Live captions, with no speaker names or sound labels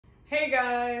Hey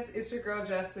guys, it's your girl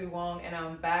Jessie Wong and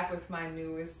I'm back with my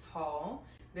newest haul.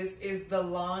 This is the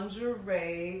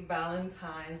Lingerie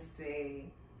Valentine's Day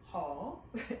haul.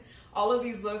 All of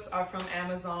these looks are from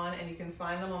Amazon and you can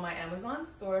find them on my Amazon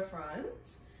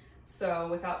storefront. So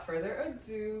without further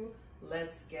ado,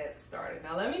 let's get started.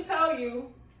 Now let me tell you,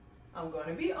 I'm going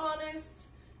to be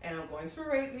honest and I'm going to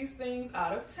rate these things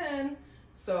out of 10.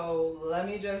 So let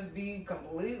me just be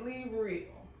completely real.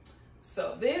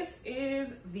 So this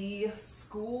is the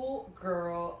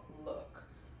schoolgirl look.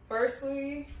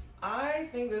 Firstly, I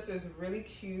think this is really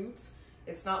cute.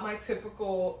 It's not my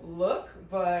typical look,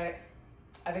 but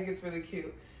I think it's really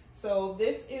cute. So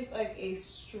this is like a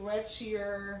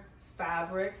stretchier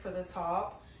fabric for the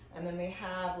top, and then they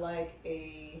have like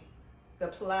the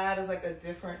plaid is like a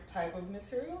different type of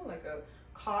material, like a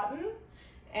cotton.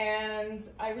 And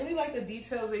I really like the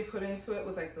details they put into it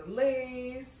with like the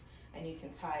lace, and you can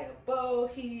tie a bow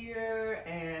here,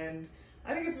 and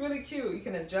I think it's really cute. You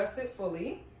can adjust it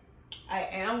fully. I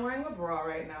am wearing a bra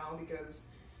right now because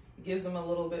it gives them a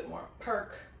little bit more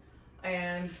perk,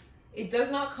 and it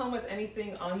does not come with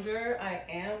anything under. I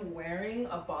am wearing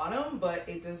a bottom, but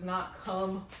it does not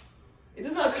come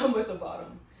with a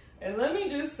bottom. And let me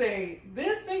just say,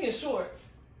 this thing is short.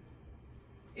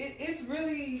 It's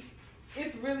really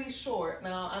short.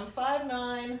 Now I'm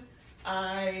 5'9".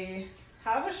 I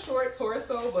have a short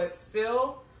torso, but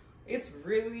still it's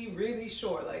really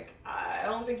short. Like, I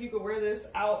don't think you could wear this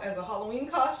out as a Halloween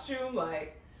costume.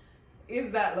 Like,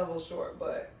 is that level short?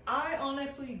 But I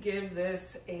honestly give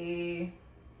this a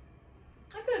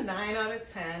 9 out of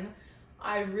 10.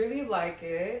 I really like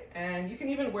it, and you can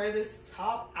even wear this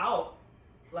top out,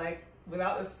 like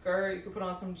without the skirt. You could put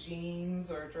on some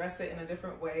jeans or dress it in a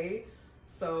different way.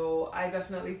 So I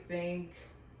definitely think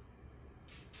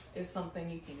it's something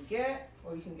you can get,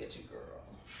 or you can get your girl.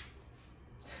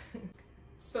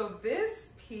 So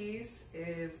this piece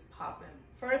is popping.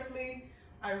 Firstly,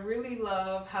 I really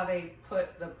love how they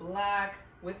put the black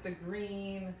with the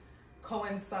green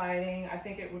coinciding. I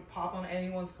think it would pop on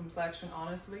anyone's complexion,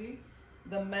 honestly.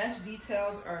 The mesh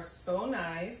details are so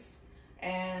nice,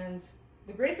 and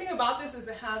the great thing about this is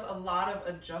it has a lot of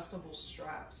adjustable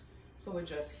straps. So it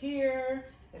adjusts here,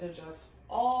 it adjusts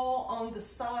all on the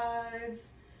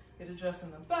sides, it adjusts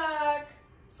in the back.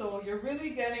 So you're really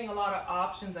getting a lot of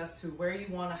options as to where you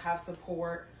want to have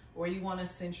support, where you want to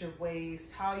cinch your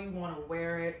waist, how you want to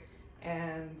wear it,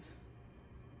 and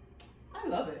I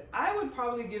love it. I would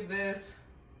probably give this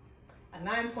a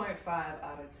 9.5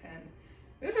 out of 10.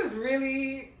 This is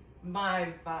really my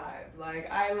vibe.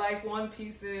 Like, I like one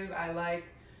pieces, I like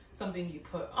something you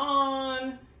put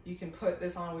on. You can put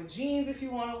this on with jeans if you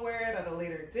want to wear it at a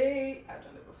later date. I've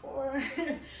done it before.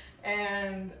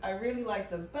 And I really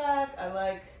like the back. I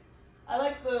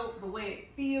like the way it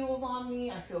feels on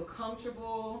me. I feel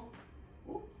comfortable.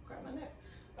 Ooh, grab my neck.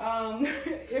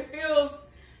 It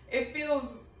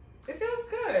feels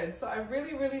good. So I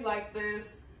really like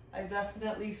this. I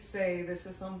definitely say this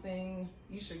is something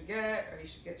you should get, or you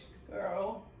should get your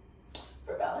girl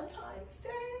for Valentine's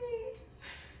Day.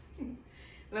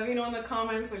 Let me know in the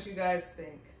comments what you guys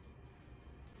think.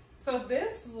 So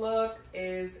this look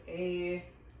is a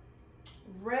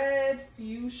red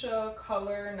fuchsia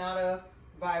color, not a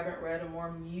vibrant red, a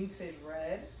more muted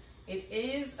red. It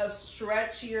is a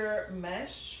stretchier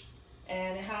mesh,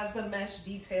 and it has the mesh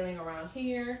detailing around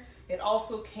here. It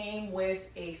also came with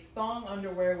a thong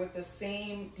underwear with the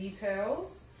same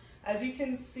details. As you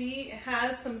can see, it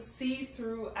has some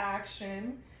see-through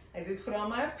action. I did put on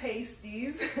my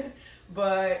pasties,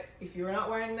 but if you're not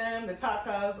wearing them, the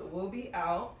tatas will be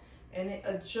out, and it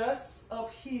adjusts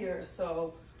up here.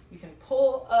 So you can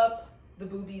pull up the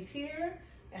boobies here.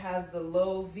 It has the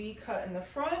low V cut in the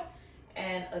front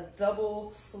and a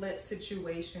double slit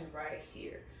situation right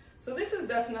here. So this is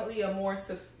definitely a more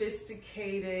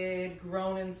sophisticated,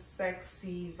 grown and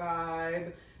sexy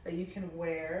vibe that you can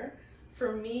wear.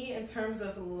 For me, in terms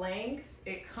of length,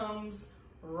 it comes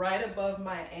right above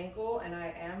my ankle, and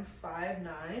I am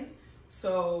 5'9".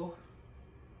 So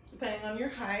depending on your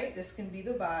height, this can be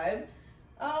the vibe.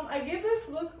 I give this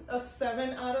look a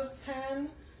 7 out of 10.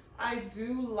 I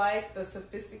do like the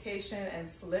sophistication and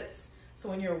slits. So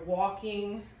when you're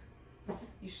walking,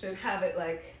 you should have it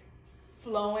like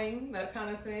flowing, that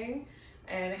kind of thing.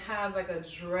 And it has like a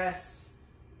dress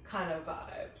kind of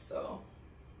vibe. So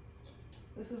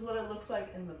this is what it looks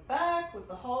like in the back with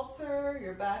the halter.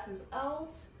 Your back is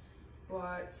out,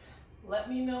 but let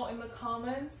me know in the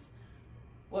comments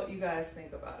what you guys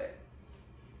think about it.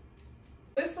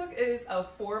 This look is a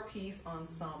 4-piece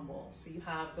ensemble. So you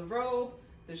have the robe,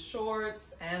 the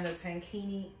shorts, and the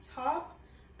tankini top,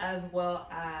 as well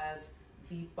as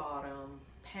the bottom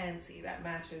panty that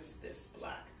matches this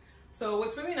black. So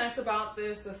what's really nice about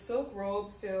this, the silk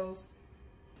robe feels,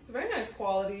 it's a very nice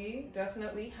quality,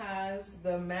 definitely has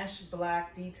the mesh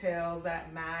black details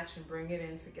that match and bring it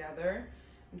in together.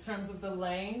 In terms of the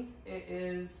length, it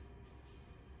is,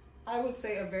 I would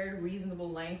say, a very reasonable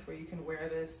length where you can wear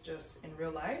this just in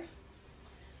real life.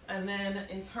 And then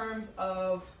in terms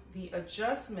of the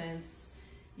adjustments,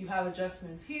 you have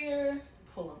adjustments here to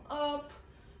pull them up.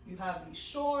 You have these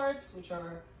shorts, which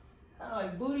are kind of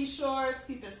like booty shorts,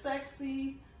 keep it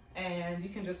sexy. And you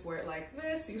can just wear it like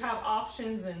this. You have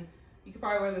options, and you could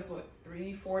probably wear this, what,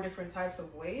 3-4 different types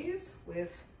of ways,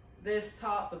 with this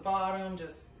top, the bottom,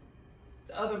 just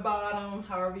the other bottom,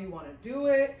 however you want to do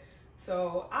it.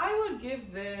 So I would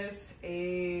give this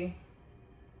a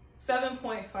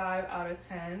 7.5 out of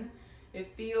 10.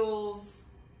 It feels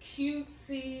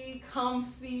cutesy,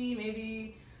 comfy.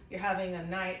 Maybe you're having a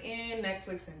night in,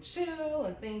 Netflix and chill,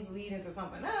 and things lead into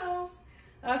something else.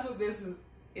 That's what this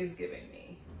is giving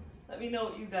me. Let me know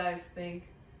what you guys think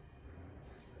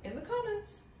in the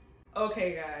comments.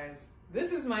 Okay guys,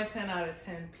 this is my 10 out of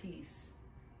 10 piece.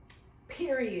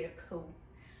 Period. Poo.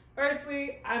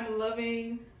 Firstly, I'm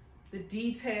loving the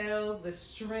details, the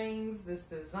strings. This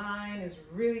design is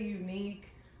really unique.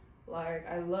 Like,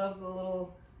 I love the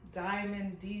little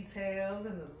diamond details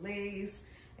and the lace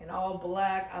and all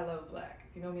black. I love black.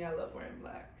 If you know me, I love wearing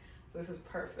black. So this is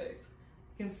perfect.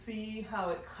 You can see how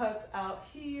it cuts out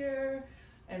here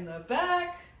and the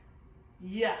back.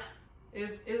 Yeah,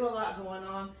 is a lot going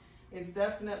on. It's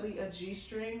definitely a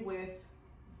G-string with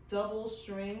double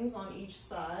strings on each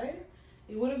side.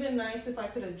 It would have been nice if I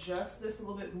could adjust this a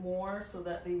little bit more so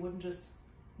that they wouldn't just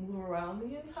move around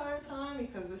the entire time,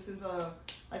 because this is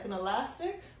like an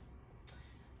elastic.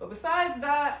 But besides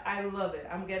that, I love it.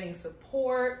 I'm getting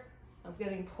support. I'm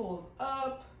getting pulled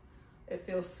up. It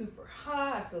feels super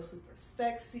hot. I feel super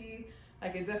sexy. I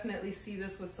could definitely see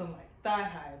this with some like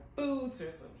thigh-high boots or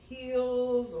some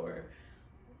heels or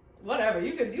whatever.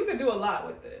 You could do a lot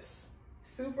with this.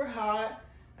 Super hot.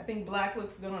 I think black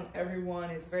looks good on everyone.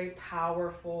 It's very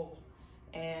powerful,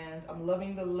 and I'm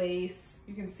loving the lace.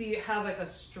 You can see it has like a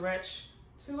stretch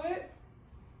to it.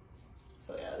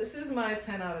 So yeah, this is my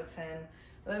 10 out of 10.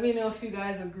 Let me know if you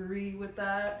guys agree with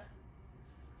that.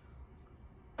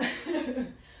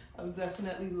 I'm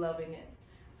definitely loving it.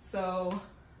 So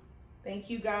thank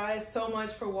you guys so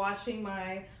much for watching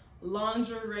my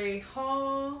lingerie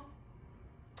haul.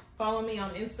 Follow me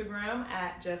on Instagram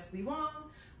at Jessie Wong.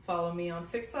 Follow me on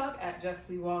TikTok at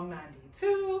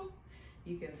JessieWong92.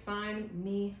 You can find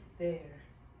me there.